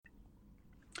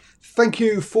Thank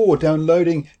you for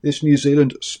downloading this New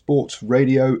Zealand Sports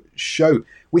Radio show.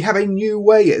 We have a new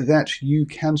way that you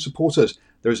can support us.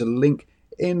 There is a link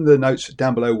in the notes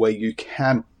down below where you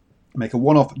can make a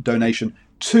one-off donation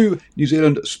to New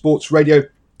Zealand Sports Radio.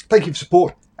 Thank you for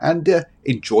support and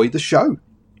enjoy the show.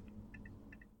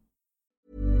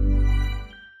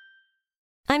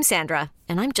 I'm Sandra,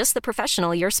 and I'm just the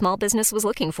professional your small business was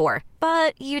looking for.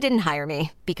 But you didn't hire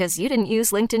me because you didn't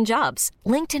use LinkedIn Jobs.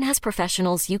 LinkedIn has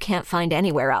professionals you can't find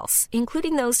anywhere else,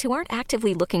 including those who aren't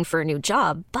actively looking for a new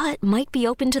job, but might be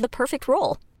open to the perfect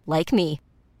role, like me.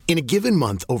 In a given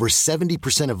month, over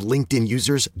 70% of LinkedIn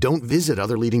users don't visit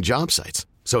other leading job sites.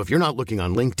 So if you're not looking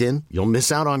on LinkedIn, you'll miss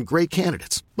out on great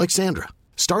candidates like Sandra.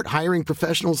 Start hiring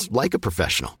professionals like a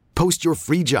professional. Post your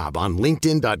free job on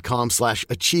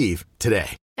linkedin.com/achieve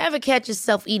today. Ever catch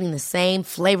yourself eating the same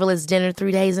flavorless dinner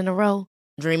 3 days in a row?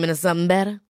 Dreaming of something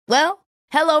better? Well,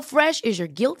 HelloFresh is your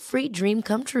guilt-free dream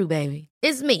come true, baby.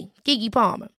 It's me, Keke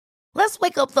Palmer. Let's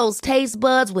wake up those taste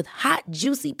buds with hot,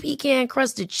 juicy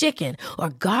pecan-crusted chicken or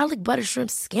garlic butter shrimp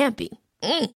scampi.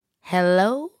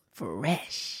 Hello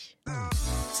Fresh.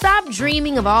 Stop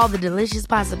dreaming of all the delicious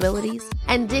possibilities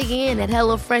and dig in at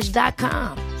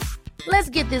HelloFresh.com. Let's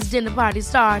get this dinner party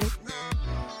started.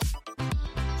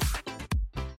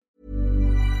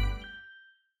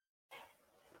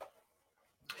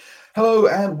 Hello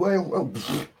and what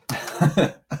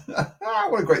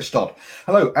a great start.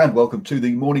 Hello and welcome to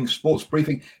the morning sports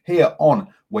briefing here on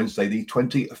Wednesday, the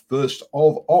 21st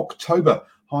of October.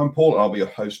 Hi, I'm Paul. I'll be your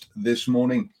host this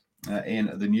morning.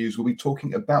 In the news, we'll be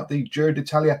talking about the Giro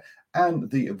d'Italia and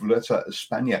the Vuelta a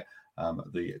España,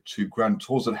 the two Grand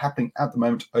Tours that are happening at the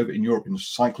moment over in Europe in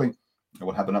cycling.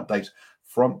 We'll have an update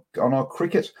on our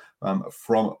cricket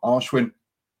from Ashwin.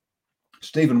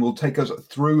 Stephen will take us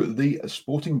through the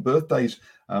sporting birthdays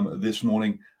this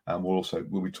morning.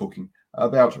 We'll be talking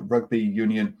about rugby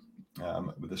union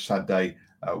with a sad day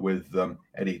with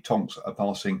Eddie Tonks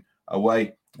passing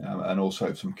away, and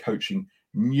also some coaching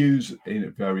news in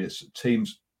various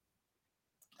teams.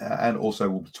 And also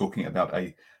we'll be talking about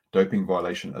a doping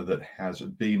violation that has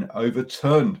been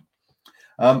overturned.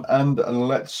 And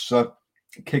let's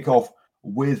kick off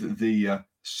with the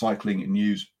cycling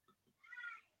news.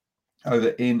 Over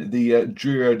in the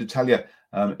Giro d'Italia,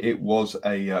 it was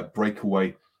a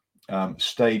breakaway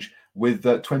stage with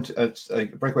a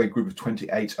breakaway group of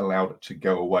 28 allowed to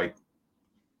go away.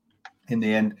 In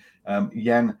the end,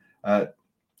 Jan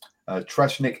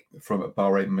Tratnik from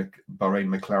Bahrain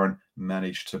McLaren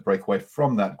managed to break away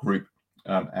from that group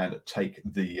and take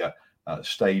the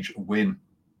stage win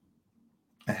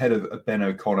ahead of Ben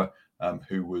O'Connor,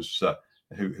 who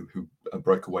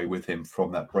broke away with him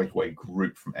from that breakaway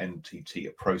group from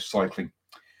NTT Pro Cycling.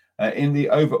 In the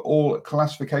overall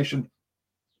classification,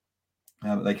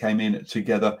 they came in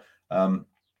together.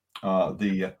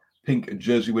 The pink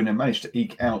jersey winner managed to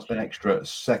eke out an extra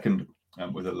second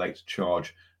with a late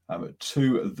charge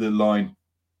to the line.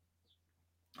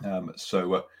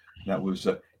 So that was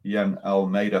Jan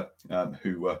Almeida,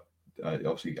 who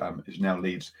obviously is now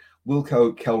leads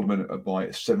Wilco Kelderman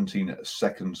by 17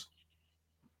 seconds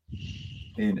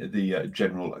in the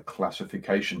general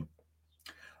classification.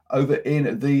 Over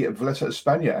in the Vuelta a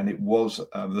España, and it was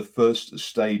the first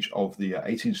stage of the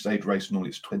 18-stage race. Normally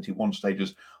it's 21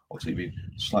 stages, obviously been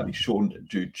slightly shortened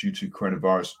due to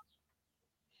coronavirus.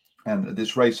 And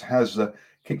this race has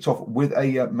kicked off with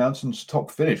a mountains top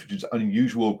finish, which is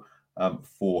unusual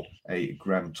for a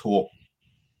Grand Tour.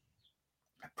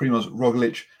 Primož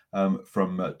Roglič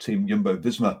from Team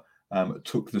Jumbo-Visma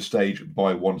took the stage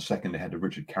by 1 second ahead of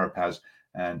Richard Carapaz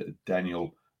and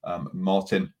Daniel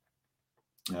Martin.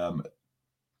 Primož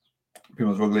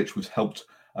Roglič was helped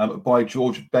by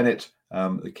George Bennett,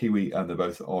 the Kiwi, and they're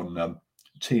both on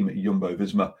Team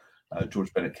Jumbo-Visma.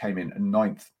 George Bennett came in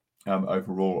ninth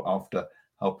overall after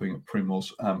helping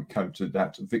Primož come to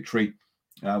that victory.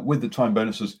 With the time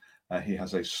bonuses, he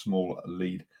has a small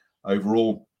lead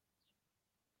overall.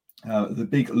 The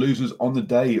big losers on the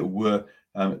day were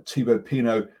Thibaut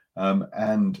Pinot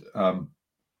and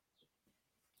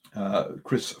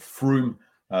Chris Froome,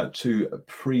 two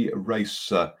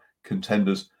pre-race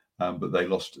contenders, but they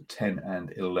lost 10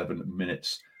 and 11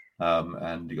 minutes.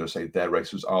 And you've got to say their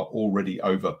races are already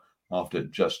over after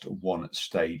just one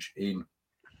stage in.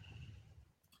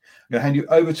 I'm going to hand you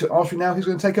over to Archie now, who's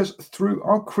going to take us through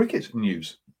our cricket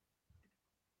news.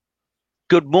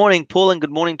 Good morning, Paul, and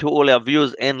good morning to all our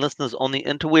viewers and listeners on the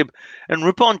interweb. And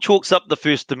Ripon chalks up the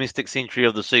first domestic century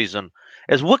of the season.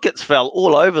 As wickets fell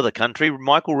all over the country,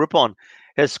 Michael Ripon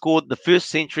has scored the first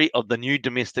century of the new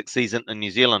domestic season in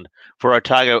New Zealand for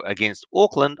Otago against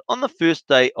Auckland on the first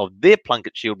day of their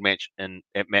Plunket Shield match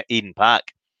at Eden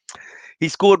Park. He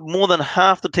scored more than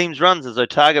half the team's runs as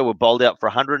Otago were bowled out for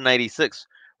 186,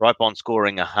 Ripon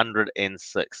scoring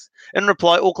 106. In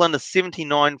reply, Auckland is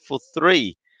 79 for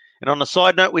 3. And on a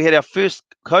side note, we had our first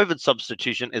COVID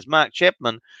substitution as Mark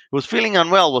Chapman, who was feeling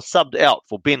unwell, was subbed out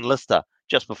for Ben Lister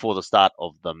just before the start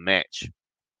of the match.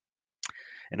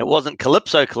 And it wasn't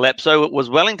Calypso Collapso, it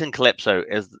was Wellington Collapso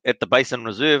at the Basin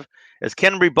Reserve as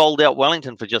Canterbury bowled out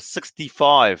Wellington for just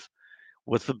 65.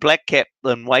 With the black cap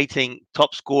then waiting,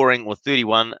 top scoring with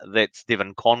 31, that's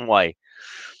Devon Conway.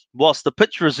 Whilst the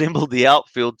pitch resembled the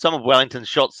outfield, some of Wellington's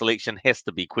shot selection has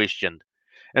to be questioned.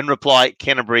 In reply,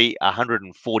 Canterbury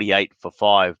 148 for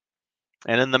 5.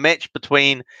 And in the match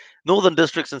between Northern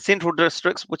Districts and Central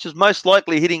Districts, which is most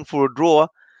likely heading for a draw,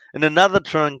 in another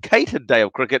truncated day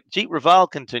of cricket, Jeet Raval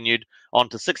continued on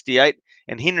to 68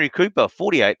 and Henry Cooper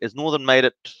 48 as Northern made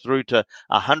it through to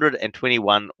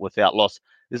 121 without loss.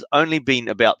 There's only been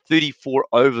about 34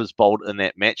 overs bowled in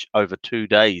that match over 2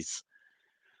 days.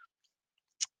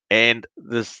 And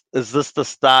is this the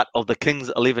start of the Kings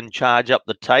 11 charge up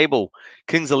the table?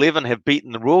 Kings 11 have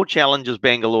beaten the Royal Challengers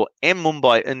Bangalore and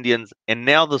Mumbai Indians, and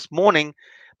now this morning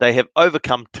they have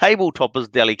overcome table toppers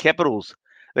Delhi Capitals.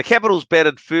 The Capitals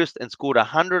batted first and scored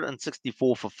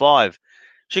 164 for 5.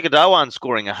 Shikhar Dhawan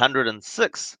scoring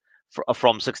 106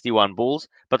 from 61 balls,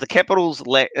 but the Capitals'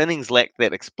 innings lacked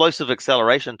that explosive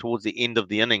acceleration towards the end of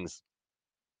the innings.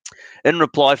 In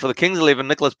reply, for the Kings 11,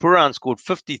 Nicholas Pooran scored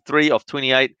 53 off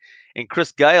 28, and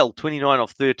Chris Gale 29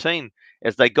 off 13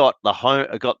 as they got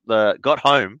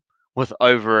home with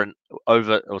over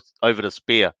to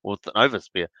spare with an over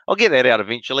spare. I'll get that out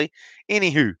eventually.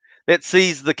 Anywho, that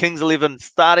sees the Kings 11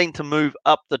 starting to move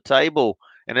up the table,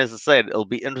 and as I said, it'll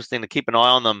be interesting to keep an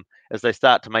eye on them as they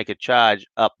start to make a charge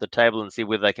up the table and see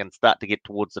whether they can start to get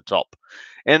towards the top.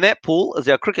 And that, Paul, is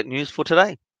our cricket news for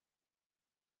today.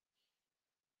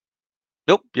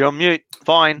 Nope, you're on mute.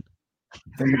 Fine.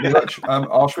 Thank you very much,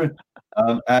 Ashwin.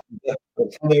 And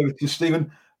let's hand over to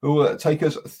Stephen, who will take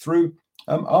us through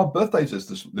our birthdays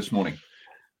this morning.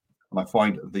 And I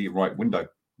find the right window,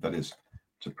 that is,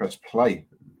 to press play.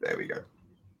 There we go.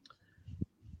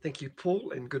 Thank you,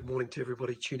 Paul, and good morning to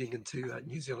everybody tuning into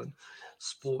New Zealand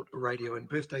Sport Radio and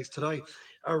birthdays today.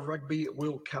 A Rugby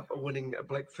World Cup winning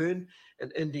Black Fern,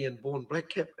 an Indian-born black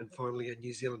cap, and finally a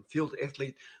New Zealand field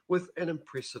athlete with an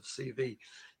impressive CV.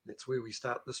 That's where we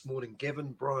start this morning.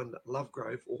 Gavin Brian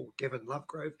Lovegrove, or Gavin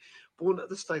Lovegrove, born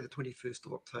this day, the 21st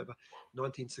of October,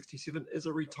 1967, is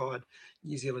a retired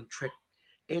New Zealand track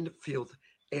and field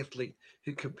athlete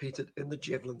who competed in the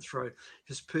javelin throw.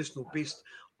 His personal best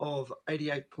of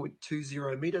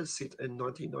 88.20 metres set in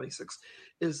 1996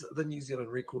 is the New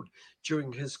Zealand record.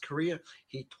 During his career,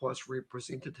 he twice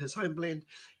represented his homeland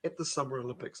at the Summer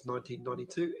Olympics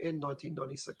 1992 and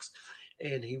 1996,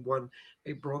 and he won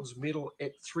a bronze medal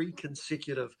at 3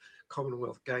 consecutive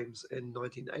Commonwealth Games in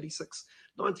 1986,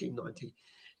 1990,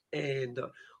 and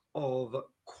of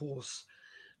course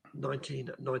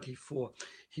 1994.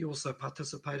 He also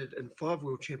participated in 5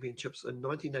 World Championships in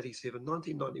 1987,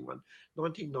 1991,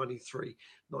 1993,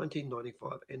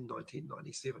 1995, and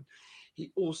 1997.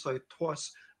 He also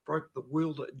twice broke the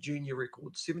world junior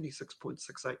record,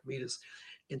 76.68 metres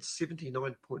and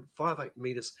 79.58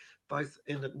 metres, both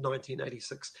in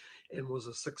 1986, and was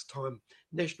a 6-time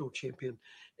national champion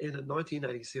in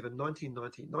 1987,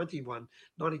 1990, 91,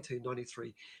 92,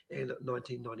 93, and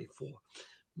 1994.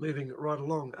 Moving right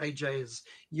along, AJ's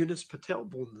Eunice Patel,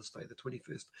 born this day, the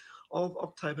 21st of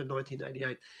October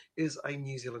 1988, is a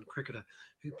New Zealand cricketer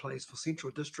who plays for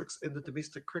Central Districts in the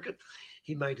domestic cricket.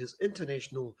 He made his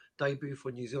international debut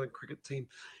for New Zealand cricket team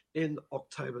in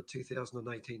October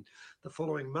 2018. The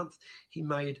following month, he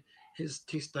made his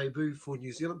test debut for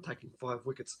New Zealand, taking 5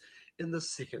 wickets in the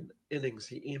second innings.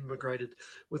 He emigrated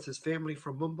with his family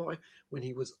from Mumbai when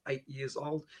he was 8 years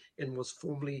old and was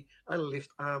formerly a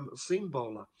left-arm seam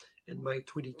bowler. In May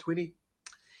 2020,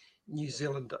 New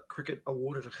Zealand Cricket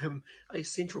awarded him a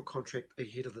central contract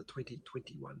ahead of the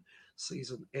 2021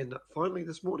 season. And finally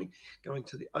this morning, going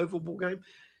to the Oval Ball game,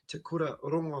 Te Kura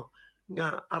Rongo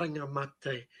Ngā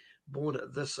Arangamate born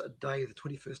this day, the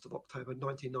 21st of October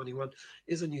 1991,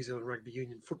 is a New Zealand rugby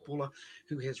union footballer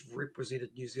who has represented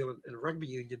New Zealand in rugby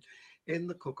union and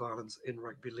the Cook Islands in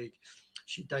rugby league.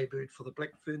 She debuted for the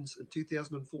Black Ferns in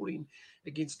 2014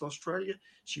 against Australia.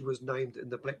 She was named in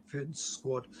the Black Ferns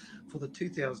squad for the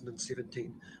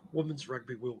 2017 Women's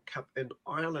Rugby World Cup in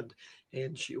Ireland,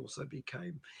 and she also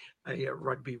became a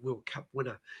Rugby World Cup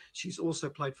winner. She's also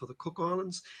played for the Cook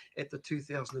Islands at the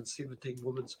 2017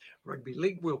 Women's Rugby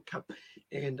League World Cup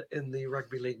and in the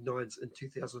Rugby League Nines in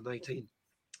 2018.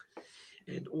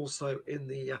 And also in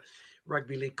the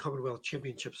Rugby League Commonwealth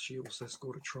Championships, she also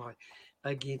scored a try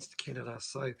against Canada.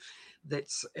 So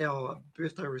that's our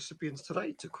birthday recipients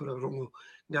today, Te Kura Rongo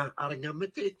Ngā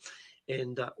Arangamete,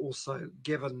 and also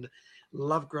Gavin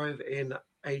Lovegrove and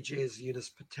Ajaz Eunice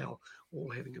Patel, all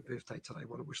having a birthday today. I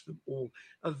want to wish them all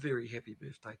a very happy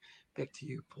birthday. Back to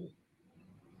you, Paul.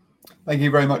 Thank you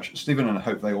very much, Stephen, and I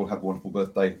hope they all have a wonderful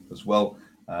birthday as well,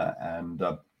 and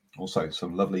also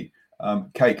some lovely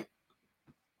cake.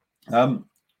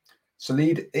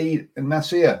 Salid Eid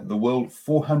Nasir, the world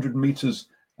 400 meters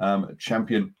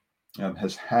champion,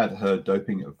 has had her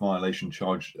doping violation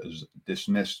charge as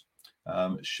dismissed.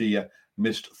 She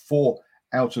missed 4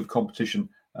 out of competition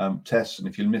tests, and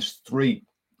if you miss 3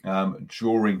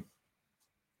 during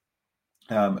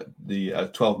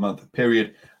the 12-month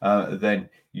period, then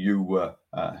you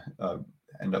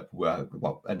end up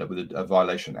with a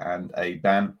violation and a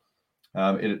ban.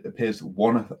 It appears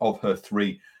one of her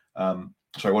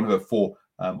 4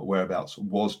 whereabouts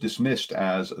was dismissed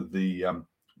as the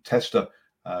tester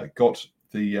got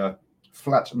the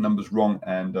flat numbers wrong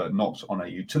and knocked on a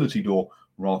utility door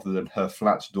rather than her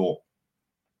flat door,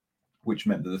 which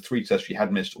meant that the 3 tests she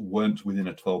had missed weren't within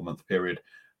a 12-month period,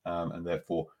 and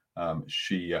therefore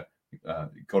she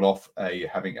got off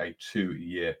having a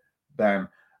 2-year ban.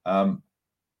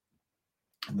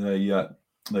 They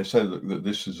say that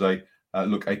this is a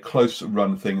close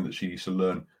run thing that she needs to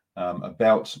learn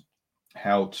about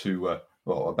how to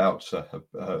about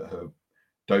her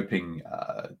doping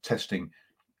testing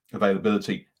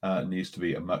availability needs to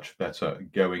be much better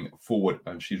going forward.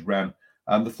 And she's ran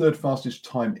the 3rd fastest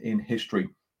time in history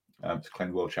to claim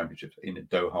the World Championships in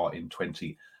Doha in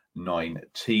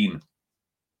 2019.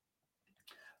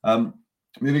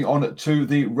 Moving on to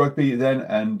the rugby then,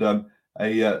 and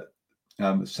a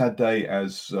sad day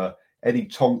as Eddie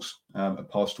Tonks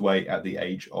passed away at the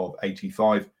age of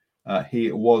 85.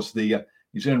 He was the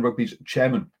New Zealand Rugby's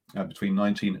chairman between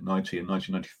 1990 and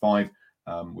 1995,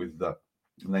 with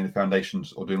laying the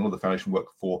foundations or doing a lot of the foundation work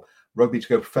for rugby to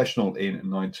go professional in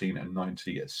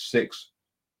 1996.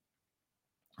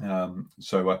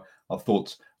 So our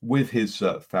thoughts with his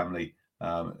family,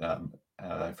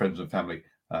 friends and family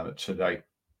today.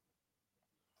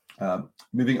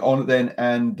 Moving on then,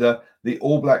 and the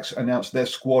All Blacks announced their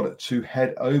squad to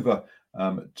head over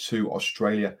to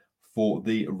Australia for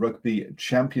the Rugby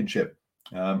Championship,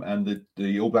 and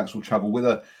the All Blacks will travel with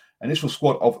an initial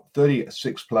squad of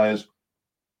 36 players,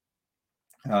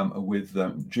 with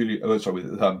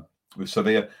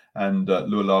Savea and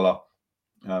Lualala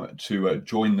to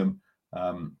join them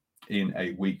in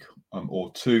a week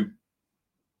or two.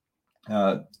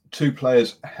 2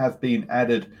 players have been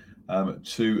added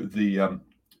to the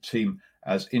team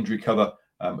as injury cover.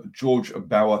 George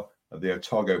Bauer, the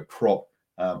Otago prop,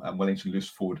 and Wellington loose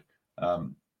forward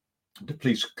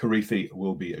Duplessis Karifi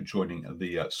will be joining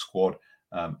the squad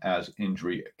as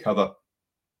injury cover.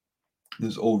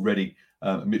 There's already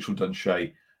Mitchell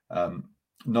Dunshea, Nyla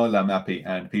Mappy,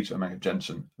 and Peter Amanga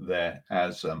Jensen there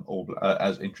as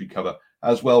injury cover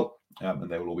as well, and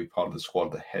they will all be part of the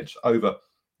squad that heads over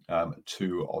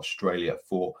to Australia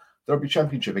for the Rugby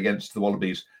Championship against the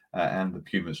Wallabies and the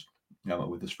Pumas,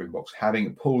 with the Springboks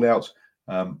having pulled out.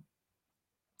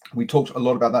 We talked a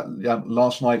lot about that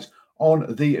last night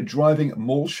on the Driving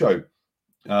Maul show.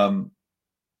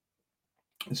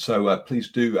 So please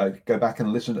do go back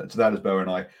and listen to that, as Beau and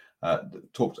I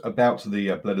talked about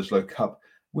the Bledisloe Cup.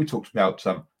 We talked about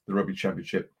the Rugby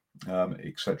Championship,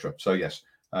 etc. So yes,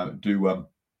 do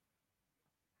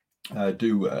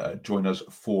join us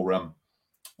for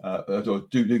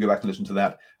do go back and listen to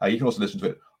that. You can also listen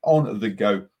to it on the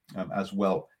go as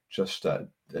well. Just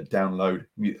download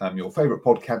your favourite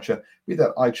podcatcher, be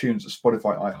that iTunes,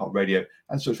 Spotify, iHeartRadio,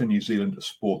 and search for New Zealand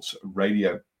Sports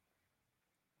Radio.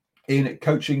 In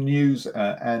coaching news,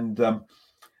 and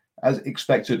as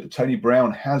expected, Tony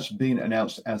Brown has been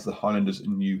announced as the Highlanders'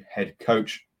 new head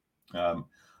coach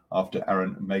after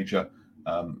Aaron Major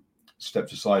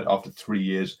stepped aside after 3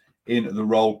 years in the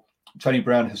role. Tony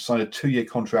Brown has signed a 2-year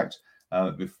contract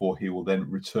before he will then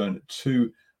return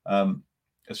to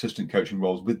assistant coaching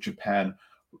roles with Japan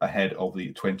ahead of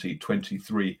the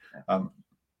 2023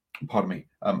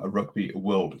 Rugby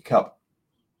World Cup.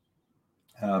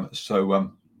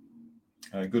 Good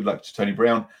luck to Tony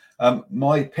Brown.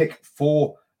 My pick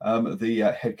for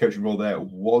the head coaching role there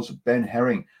was Ben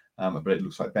Herring, but it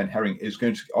looks like Ben Herring is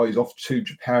is off to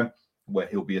Japan, where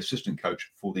he'll be assistant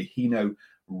coach for the Hino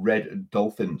Red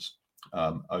Dolphins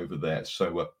over there.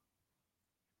 So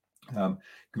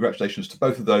congratulations to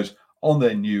both of those on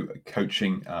their new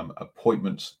coaching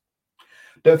appointments.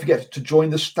 Don't forget to join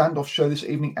the Standoff show this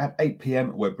evening at 8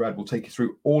 p.m, where Brad will take you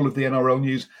through all of the NRL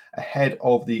news ahead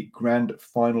of the grand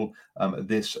final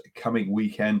this coming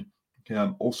weekend.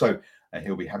 Also,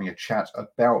 he'll be having a chat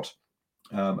about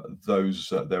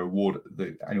their award,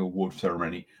 the annual award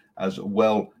ceremony, as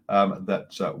well.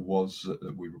 That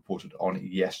we reported on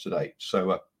yesterday.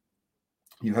 So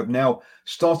you have now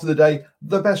started the day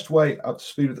the best way, up to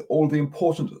speed with all the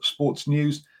important sports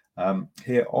news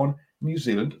here on New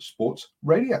Zealand Sports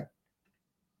Radio.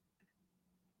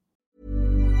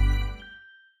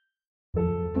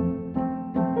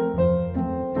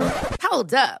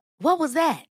 Hold up. What was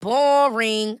that?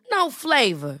 Boring. No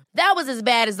flavor. That was as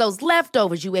bad as those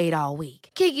leftovers you ate all week.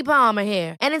 Keke Palmer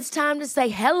here, and it's time to say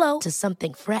hello to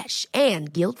something fresh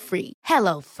and guilt-free.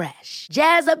 HelloFresh.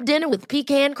 Jazz up dinner with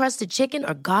pecan-crusted chicken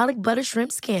or garlic butter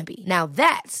shrimp scampi. Now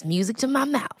that's music to my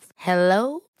mouth.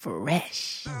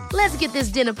 HelloFresh. Let's get this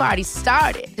dinner party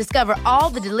started. Discover all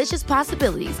the delicious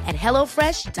possibilities at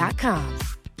HelloFresh.com.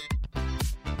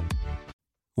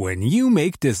 When you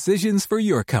make decisions for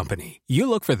your company, you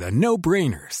look for the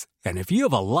no-brainers. And if you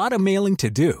have a lot of mailing to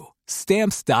do,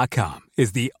 Stamps.com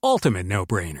is the ultimate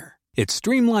no-brainer. It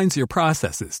streamlines your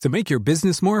processes to make your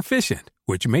business more efficient,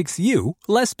 which makes you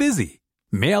less busy.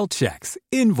 Mail checks,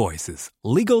 invoices,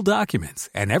 legal documents,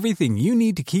 and everything you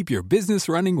need to keep your business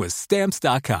running with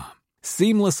Stamps.com.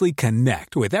 Seamlessly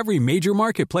connect with every major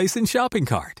marketplace and shopping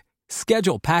cart.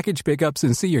 Schedule package pickups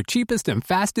and see your cheapest and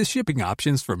fastest shipping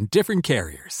options from different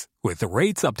carriers, with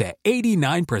rates up to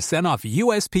 89% off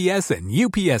USPS and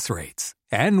UPS rates.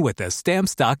 And with the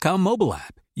Stamps.com mobile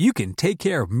app, you can take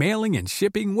care of mailing and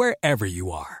shipping wherever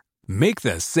you are. Make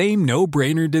the same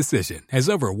no-brainer decision as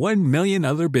over 1 million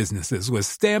other businesses with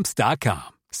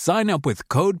Stamps.com. Sign up with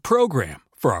code PROGRAM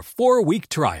for a 4-week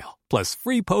trial, plus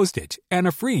free postage and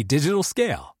a free digital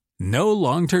scale. No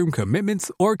long-term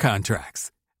commitments or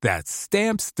contracts. That's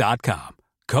Stamps.com.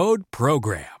 Code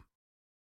PROGRAM.